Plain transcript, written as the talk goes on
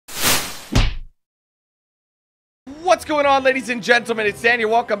What's going on, ladies and gentlemen? It's Dan here.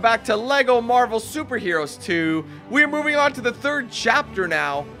 Welcome back to LEGO Marvel Superheroes 2. We're moving on to the third chapter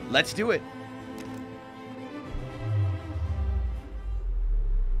now. Let's do it.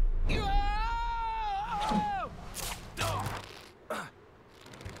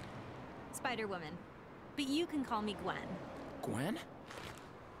 Spider-Woman. But you can call me Gwen. Gwen?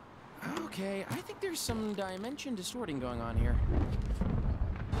 Okay, I think there's some dimension distorting going on here.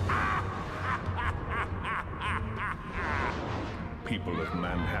 People of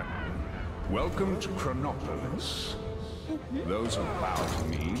Manhattan, welcome to Chronopolis. Those who bow to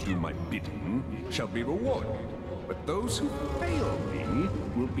me, do my bidding, shall be rewarded. But those who fail me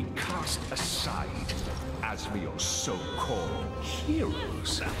will be cast aside as for your so-called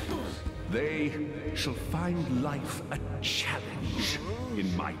heroes. They shall find life a challenge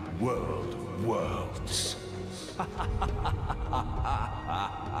in my world of worlds.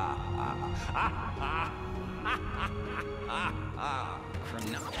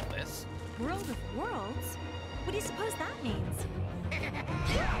 Chronopolis? World of Worlds? What do you suppose that means?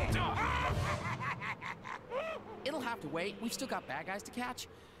 It'll have to wait. We've still got bad guys to catch.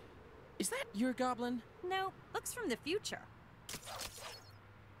 Is that your goblin? No, looks from the future.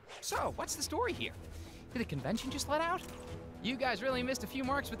 So, what's the story here? Did the convention just let out? You guys really missed a few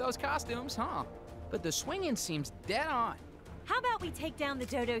marks with those costumes, huh? But the swinging seems dead on. How about we take down the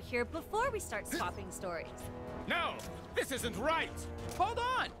dodo here before we start swapping stories? No, this isn't right. Hold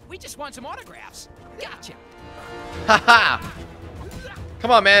on, we just want some autographs. Gotcha. Haha!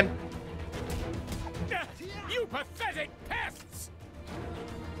 Come on, man. You pathetic pests!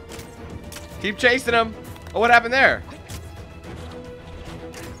 Keep chasing him. Oh, what happened there?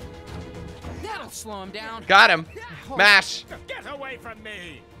 That'll slow him down. Got him. Mash. Get away from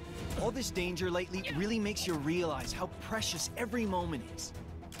me! All this danger lately really makes you realize how precious every moment is.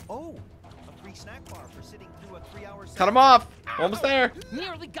 Oh, a free snack bar for sitting through a 3-hour Cut him off. Almost there.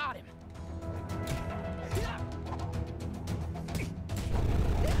 Nearly got him.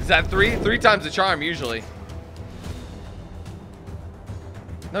 Is that three? 3 times the charm, usually.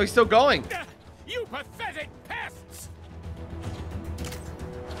 No, he's still going. You pathetic pests!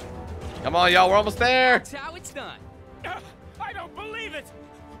 Come on, y'all. We're almost there. That's how it's done. I don't believe it!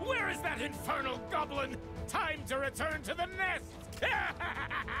 Where is that infernal goblin? Time to return to the nest!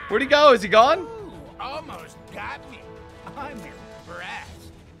 Where'd he go? Is he gone? Ooh, almost got me. I'm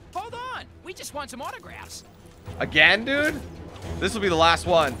impressed. Hold on, we just want some autographs. Again, dude? This will be the last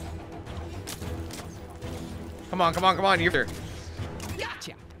one. Come on, come on, come on. You're here.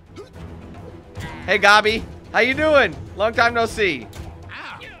 Gotcha. Hey, Gobby. How you doing? Long time no see.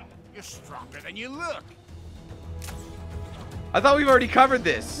 Ow! You're stronger than you look. I thought we've already covered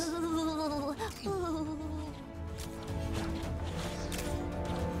this.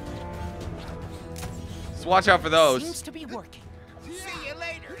 Just watch out for those. Seems to be working. See you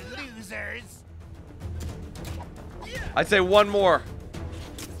later, losers. I'd say one more.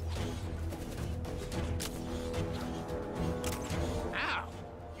 Ow!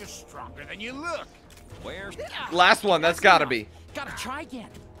 You're stronger than you look. Where's Last one. That's gotta be. Gotta try again.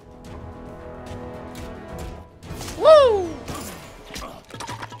 Woo!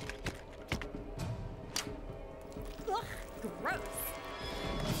 Ugh, gross.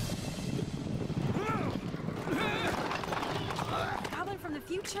 Goblin from the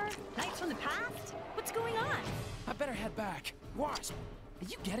future? Knights from the past? What's going on? I better head back. Wasp, are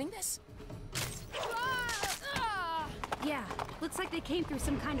you getting this? Yeah, looks like they came through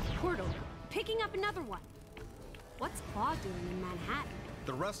some kind of portal, picking up another one. What's Claw doing in Manhattan?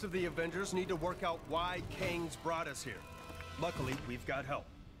 The rest of the Avengers need to work out why Kang's brought us here. Luckily, we've got help.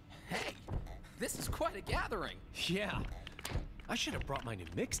 Hey, this is quite a gathering. Yeah, I should have brought my new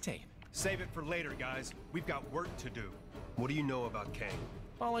mixtape. Save it for later, guys. We've got work to do. What do you know about Kang?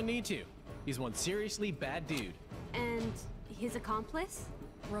 All I need to. He's one seriously bad dude. And his accomplice?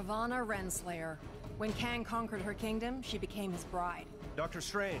 Ravana Renslayer. When Kang conquered her kingdom, she became his bride. Doctor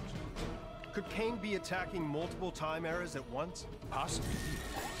Strange, could Kang be attacking multiple time eras at once? Possibly.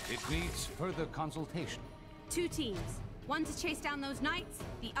 It needs further consultation. 2 teams. One to chase down those knights,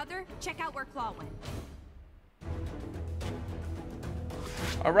 the other, check out where Claw went.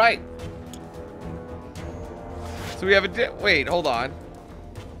 All right. So we have a wait, hold on.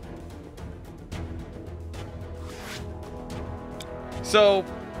 So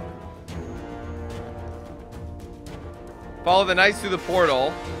follow the knights through the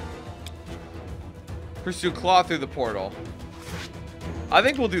portal. Pursue Claw through the portal. I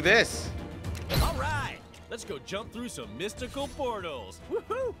think we'll do this. All right, let's go jump through some mystical portals.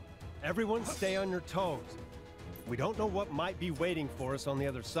 Woohoo! Everyone stay on your toes. We don't know what might be waiting for us on the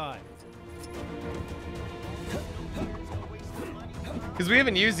other side. Because we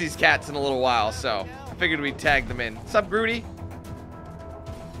haven't used these cats in a little while, so I figured we'd tag them in. What's up, Groody?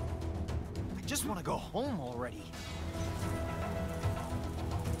 I just want to go home already.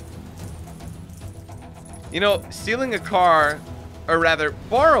 You know, stealing a car, or rather,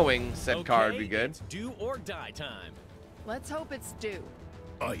 borrowing said car would be good. It's do or die time. Let's hope it's due.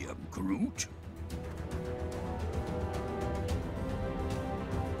 I am Groot.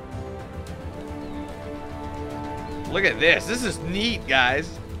 Look at this. This is neat,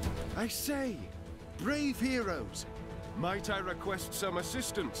 guys. I say, brave heroes, might I request some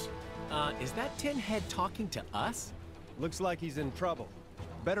assistance? Is that Tin Head talking to us? Looks like he's in trouble.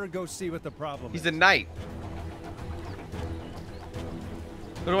 Better go see what the problem He's is. a knight.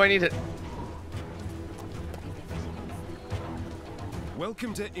 What do I need to...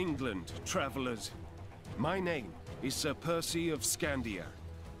 Welcome to England, travelers. My name is Sir Percy of Scandia.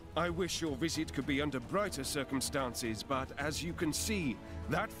 I wish your visit could be under brighter circumstances, but as you can see,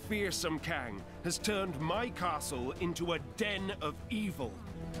 that fearsome Kang has turned my castle into a den of evil.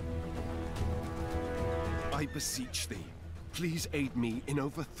 I beseech thee, please aid me in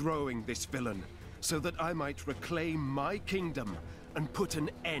overthrowing this villain, so that I might reclaim my kingdom and put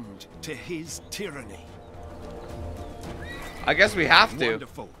an end to his tyranny. I guess we have to.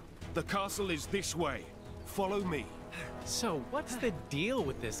 Wonderful. The castle is this way. Follow me. So, what's the deal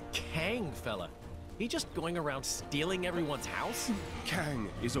with this Kang fella? He just going around stealing everyone's house? Kang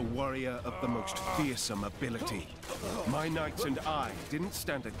is a warrior of the most fearsome ability. My knights and I didn't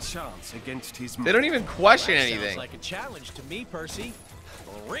stand a chance against his... They don't even question That anything. sounds like a challenge to me, Percy.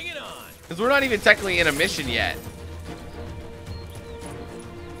 Bring it on! Because we're not even technically in a mission yet.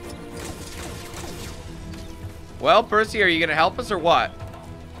 Well, Percy, are you going to help us or what?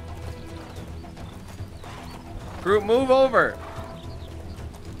 Groot, move over.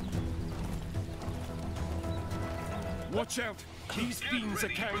 Watch out! These fiends are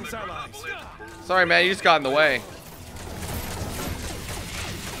Kang's allies. Sorry, man, you just got in the way.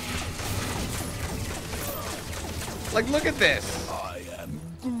 Like, look at this. I am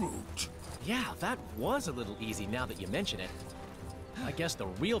Groot. Yeah, that was a little easy now that you mention it. I guess the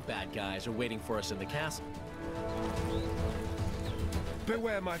real bad guys are waiting for us in the castle.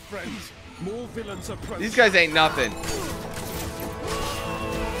 Beware, my friends. More villains approach. These guys ain't nothing.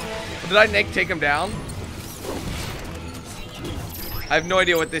 Did I take him down? I have no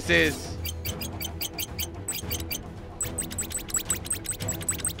idea what this is.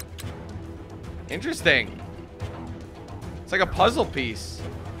 Interesting. It's like a puzzle piece.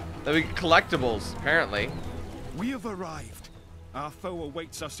 That we get collectibles, apparently. We have arrived. Our foe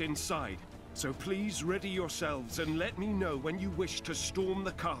awaits us inside. So please ready yourselves and let me know when you wish to storm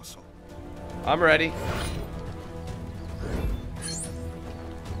the castle. I'm ready.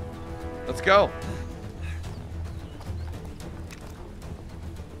 Let's go.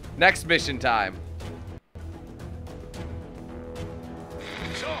 Next mission time.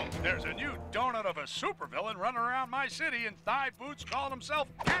 So, there's a new donut of a supervillain running around my city in thigh boots calling himself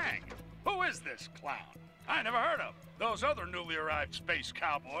Kang. Who is this clown? I never heard of. Those other newly arrived space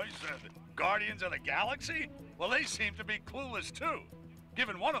cowboys, the Guardians of the Galaxy? Well, they seem to be clueless too.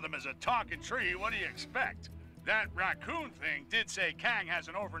 Given one of them is a talking tree, what do you expect? That raccoon thing did say Kang has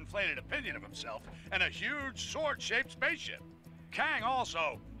an overinflated opinion of himself and a huge sword-shaped spaceship. Kang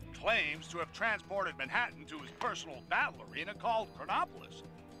also claims to have transported Manhattan to his personal battle arena called Chronopolis.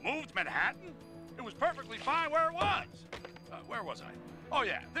 Moved Manhattan? It was perfectly fine where it was. Where was I? Oh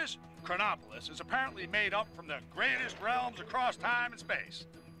yeah, this Chronopolis is apparently made up from the greatest realms across time and space.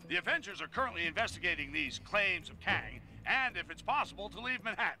 The Avengers are currently investigating these claims of Kang, and if it's possible to leave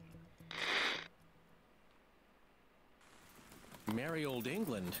Manhattan. Merry old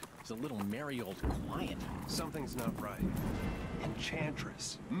England is a little merry old quiet. Something's not right.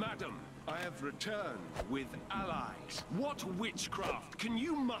 Enchantress. Madam, I have returned with allies. What witchcraft can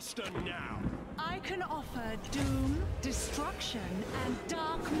you muster now? I can offer doom, destruction, and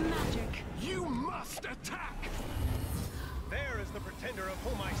dark magic. You must attack! There is the pretender of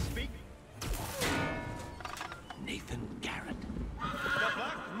whom I speak. Nathan Garrett. The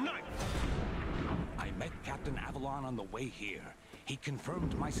Black Knight. I met Captain Avalon on the way here. He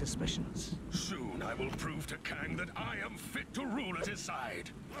confirmed my suspicions. Soon I will prove to Kang that I am fit to rule at his side.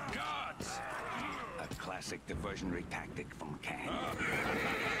 Guards! A classic diversionary tactic from Kang.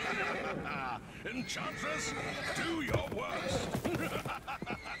 Enchantress, do your worst!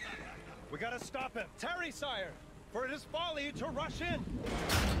 We gotta stop him. Tarry, sire, for it is folly to rush in.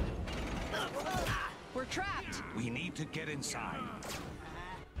 We're trapped. We need to get inside.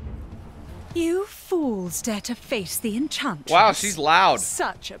 You fools dare to face the Enchantress. Wow, she's loud.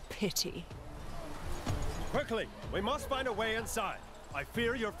 Such a pity. Quickly, we must find a way inside. I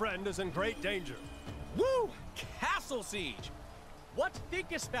fear your friend is in great danger. Woo! Castle siege! What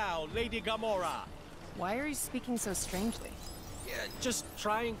thinkest thou, Lady Gamora? Why are you speaking so strangely? Yeah, just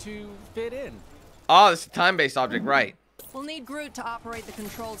trying to fit in. Oh, this is a time-based object, right? We'll need Groot to operate the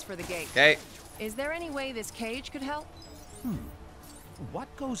controls for the gate. Okay. Is there any way this cage could help?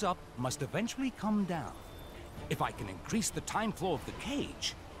 What goes up must eventually come down. If I can increase the time flow of the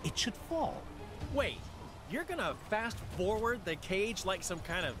cage, it should fall. Wait, you're gonna fast forward the cage like some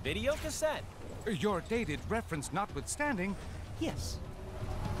kind of video cassette? Your dated reference notwithstanding, yes.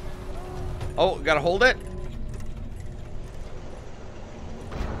 Oh, gotta hold it.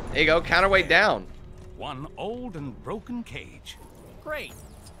 There you go, counterweight down. One old and broken cage. Great.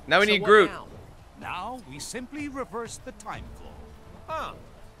 Now we So need what Groot. Now we simply reverse the time flow. Huh.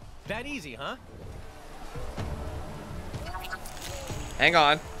 That easy, huh? Hang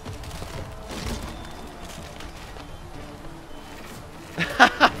on.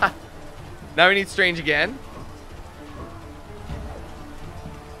 Now we need Strange again.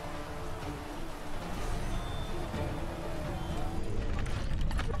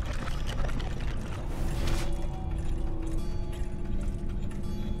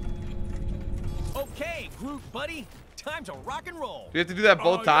 Okay, Groot, buddy. Time to rock and roll. Do we have to do that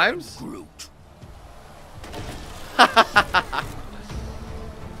both times? Groot. I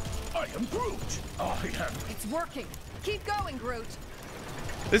am Groot. I am. It's working. Keep going, Groot.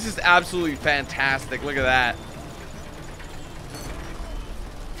 This is absolutely fantastic. Look at that.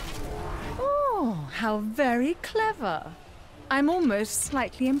 Oh, how very clever. I'm almost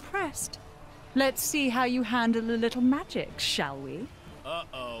slightly impressed. Let's see how you handle a little magic, shall we?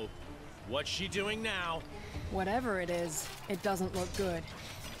 Uh-oh. What's she doing now? Whatever it is, it doesn't look good.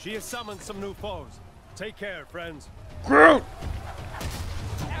 She has summoned some new foes. Take care, friends. Groot!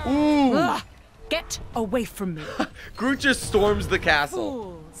 Ooh! Ugh, get away from me. Groot just storms the castle.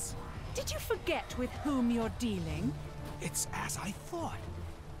 Fools. Did you forget with whom you're dealing? It's as I thought.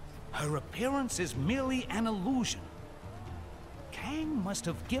 Her appearance is merely an illusion. Kang must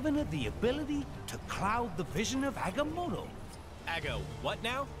have given her the ability to cloud the vision of Agamotto. Ago, what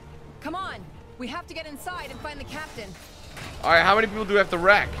now? Come on. We have to get inside and find the captain. Alright, how many people do we have to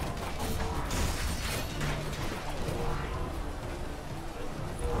wreck?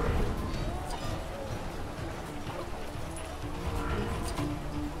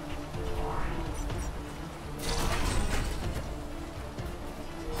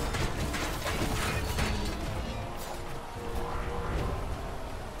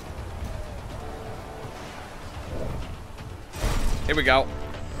 Here we go.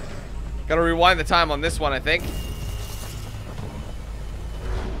 Gotta rewind the time on this one, I think.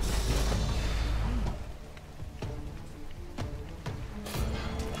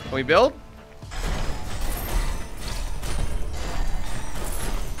 Can we build?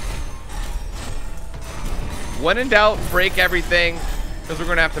 When in doubt, break everything, because we're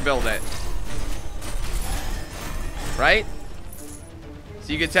gonna have to build it. Right?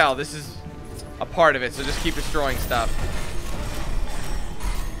 So you can tell, this is a part of it, so just keep destroying stuff.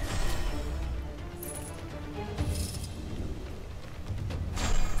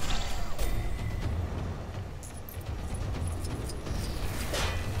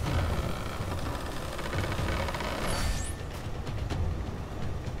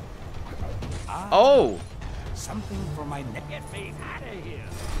 Oh! Something for my neck. Get me out of here.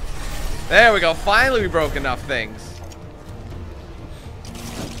 There we go. Finally, we broke enough things.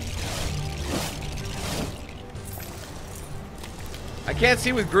 I can't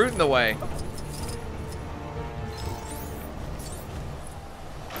see with Groot in the way.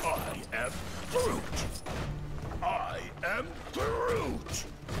 I am Groot. I am Groot.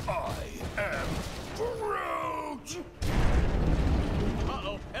 I am Groot.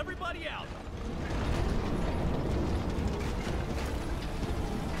 Uh-oh, everybody out.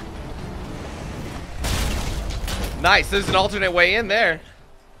 Nice. There's an alternate way in there.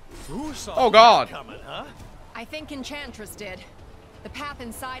 Who saw Oh, God. that coming, huh? I think Enchantress did. The path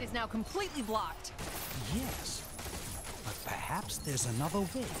inside is now completely blocked. Yes, but perhaps there's another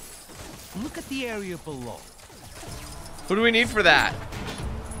way. Look at the area below. Who do we need for that?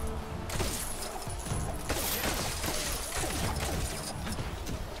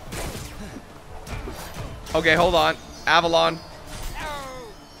 Okay, hold on. Avalon.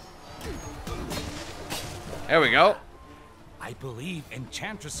 There we go. I believe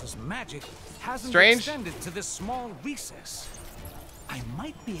Enchantress's magic hasn't Strange. extended to this small recess. I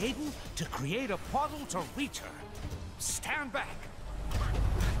might be able to create a portal to reach her. Stand back.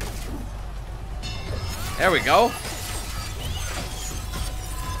 There we go.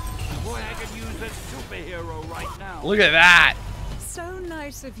 Boy, I could use a superhero right now. Look at that. so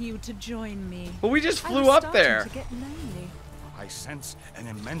nice of you to join me. But we just I flew was up starting there. to get lonely. I sense an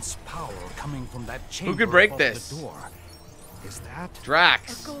immense power coming from that chamber. Who could break above this? The door. Is that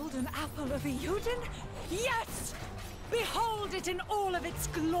Drax? A golden apple of Euden? Yes! Behold it in all of its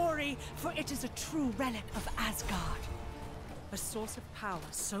glory, for it is a true relic of Asgard. A source of power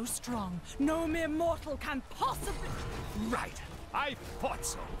so strong, no mere mortal can possibly... right? I thought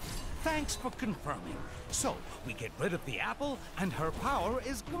so. Thanks for confirming. So, we get rid of the apple, and her power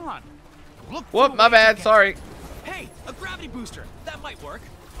is gone. Look. Whoop, my bad. Sorry. Hey, a gravity booster. That might work.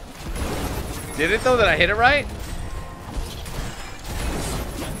 Did it though? Did I hit it right?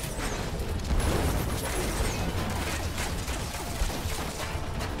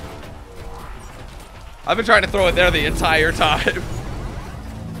 I've been trying to throw it there the entire time.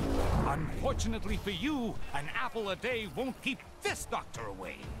 Unfortunately for you, an apple a day won't keep this doctor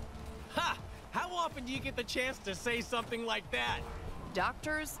away. Ha! How often do you get the chance to say something like that?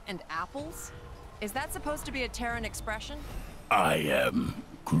 Doctors and apples? Is that supposed to be a Terran expression? I am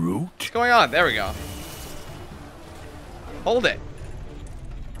Groot. What's going on? There we go. Hold it.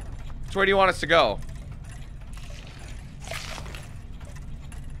 So where do you want us to go?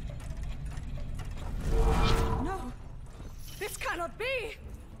 No, this cannot be.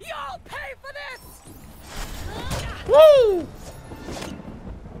 You'll pay for this. Woo!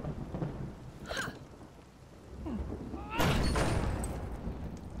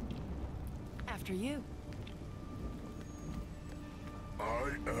 After you.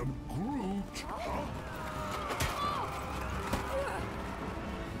 I am Groot.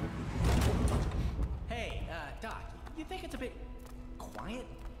 Hey, Doc, you think it's a bit quiet?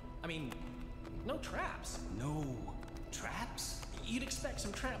 I mean, no traps. No traps? You'd expect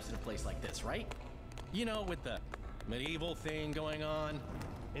some traps in a place like this, right? You know, with the medieval thing going on.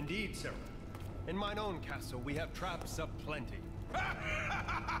 Indeed, sir. In mine own castle, we have traps aplenty.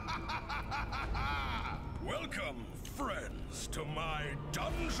 Welcome, friends, to my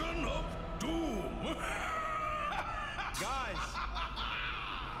dungeon of doom. Guys,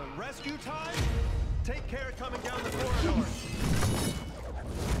 rescue time? Take care coming down the corridor.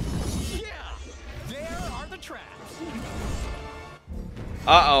 Yeah, there are the traps.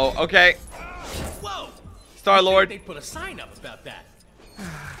 Uh-oh, okay. Whoa! Star-Lord. They put a sign up about that.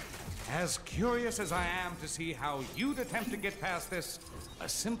 As curious as I am to see how you'd attempt to get past this, a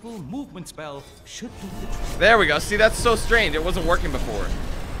simple movement spell should do the trick. There we go. See, that's so strange. It wasn't working before.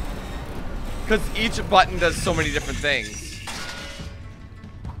 Because each button does so many different things.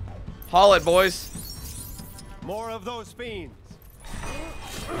 Haul it, boys. More of those fiends.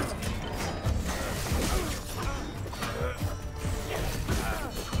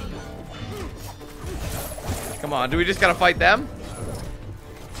 Come on, do we just gotta fight them?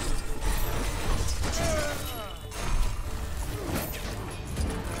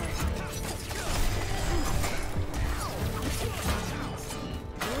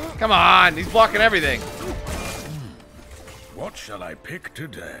 Come on, he's blocking everything. What shall I pick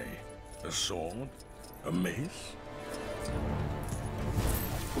today? A sword? A mace?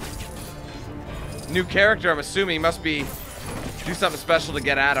 New character, I'm assuming he must be do something special to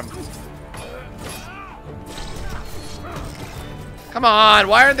get at him. Come on,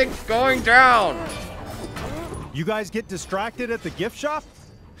 why aren't they going down? You guys get distracted at the gift shop?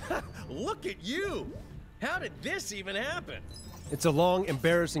 Look at you! How did this even happen? It's a long,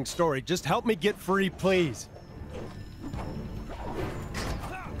 embarrassing story. Just help me get free, please.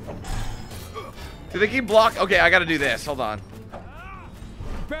 Do they keep block? Okay, I gotta do this. Hold on.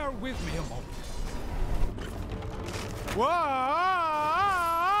 Bear with me a moment. Whoa!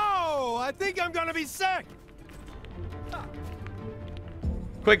 I think I'm gonna be sick!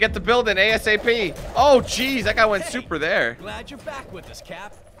 Quick, get the building ASAP. Oh, jeez, that guy went super there. Glad you're back with us,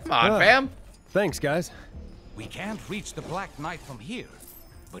 Cap. Come on, fam. Thanks, guys. We can't reach the Black Knight from here,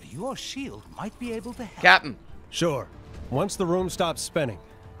 but your shield might be able to help. Captain. Sure. Once the room stops spinning.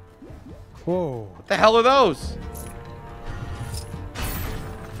 Whoa. What the hell are those?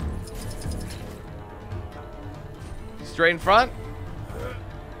 Straight in front.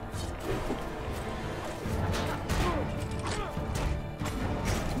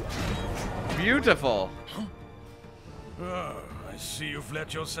 Beautiful. Oh, I see you've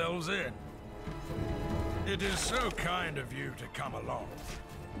let yourselves in. It is so kind of you to come along.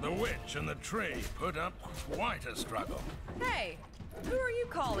 The witch and the tree put up quite a struggle. Hey, who are you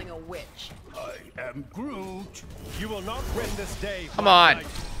calling a witch? I am Groot. You will not win this day. Come on.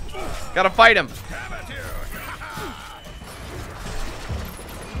 Gotta fight him.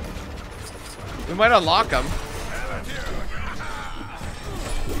 We might unlock him.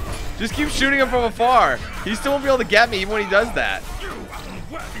 Just keep shooting him from afar. He still won't be able to get me even when he does that.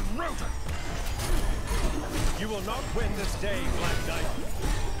 bloody rodent! You will not win this day, Black Knight.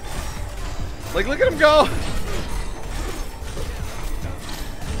 Like, look at him go!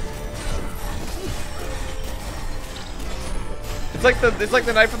 It's like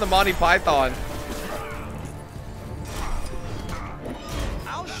the knife from the Monty Python.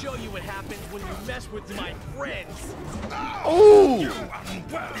 I'll show you what happens when you mess with my friends. Ooh!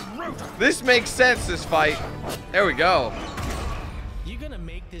 This makes sense, this fight. There we go. You gonna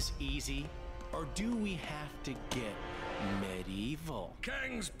make this easy, or do we have to get medieval?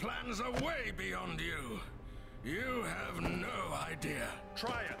 Kang's plans are way beyond you. You have no idea.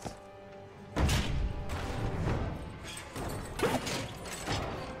 Try it.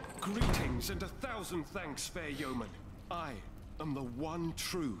 Greetings and 1,000 thanks, fair yeoman. I am the one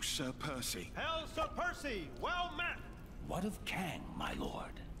true Sir Percy. Hail, Sir Percy! Well met! What of Kang, my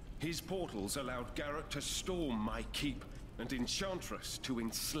lord? His portals allowed Garrett to storm my keep, and Enchantress to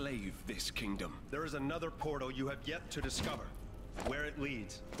enslave this kingdom. There is another portal you have yet to discover. Where it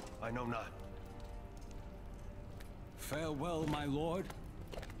leads, I know not. Farewell, my lord.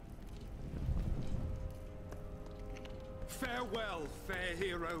 Farewell, fair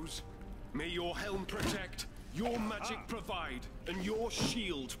heroes. May your helm protect, your magic provide, and your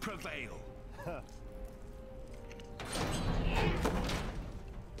shield prevail.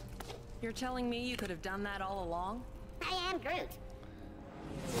 You're telling me you could have done that all along? I am Groot.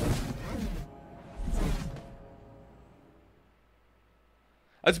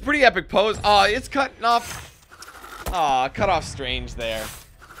 That's a pretty epic pose. Oh, it's cutting off. Aw, cut off Strange there.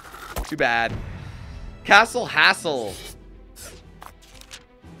 Too bad. Castle Hassle.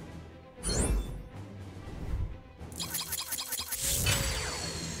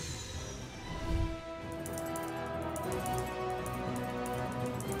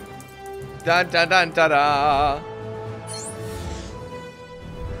 Dun dun dun da da.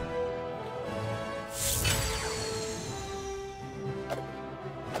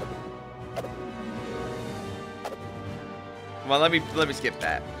 Come on, let me skip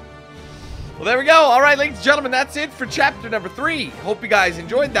that. Well, there we go. All right, ladies and gentlemen, that's it for chapter number 3. Hope you guys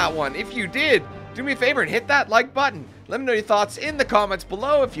enjoyed that one. If you did, do me a favor and hit that like button. Let me know your thoughts in the comments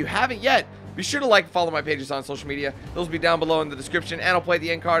below. If you haven't yet, be sure to like and follow my pages on social media. Those will be down below in the description, and I'll play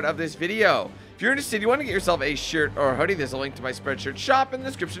the end card of this video. If you're interested, you want to get yourself a shirt or a hoodie, there's a link to my Spreadshirt shop in the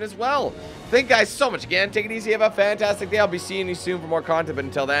description as well. Thank you guys so much again. Take it easy. Have a fantastic day. I'll be seeing you soon for more content, but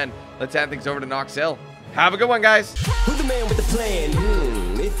until then, let's hand things over to Knox Hill. Have a good one, guys. Who's the man with the plan?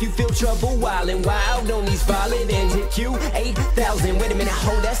 If you feel trouble wildin' wild on these violent ends, hit DanQ8000. Wait a minute,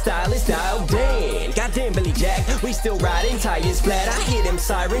 hold that style is dialed in. Goddamn Billy Jack, we still riding tires flat. I hear them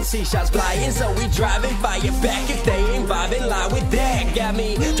sirens, see shots flying, so we driving fire back. If they ain't vibing, lie with that. Got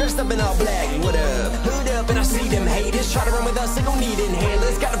me dressed up in all black. What up? Hood up, and I see them haters try to run with us. They gon' need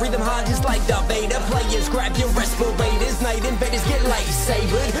inhalers. Gotta breathe them hard just like Darth Vader. Players, grab your respirators. Night invaders get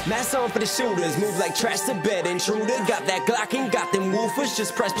lightsabered. Mask on for the shooters, move like trash to bed intruder. Got that Glock and got them woofers.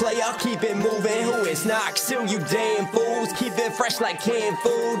 Just press play, I'll keep it moving. Who is Knox Hill, you damn fools? Keep it fresh like canned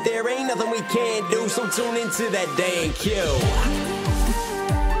food. There ain't nothing we can't do, so tune into that DanQ.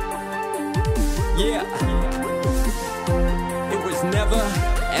 Yeah. It was never,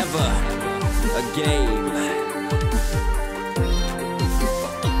 ever a game.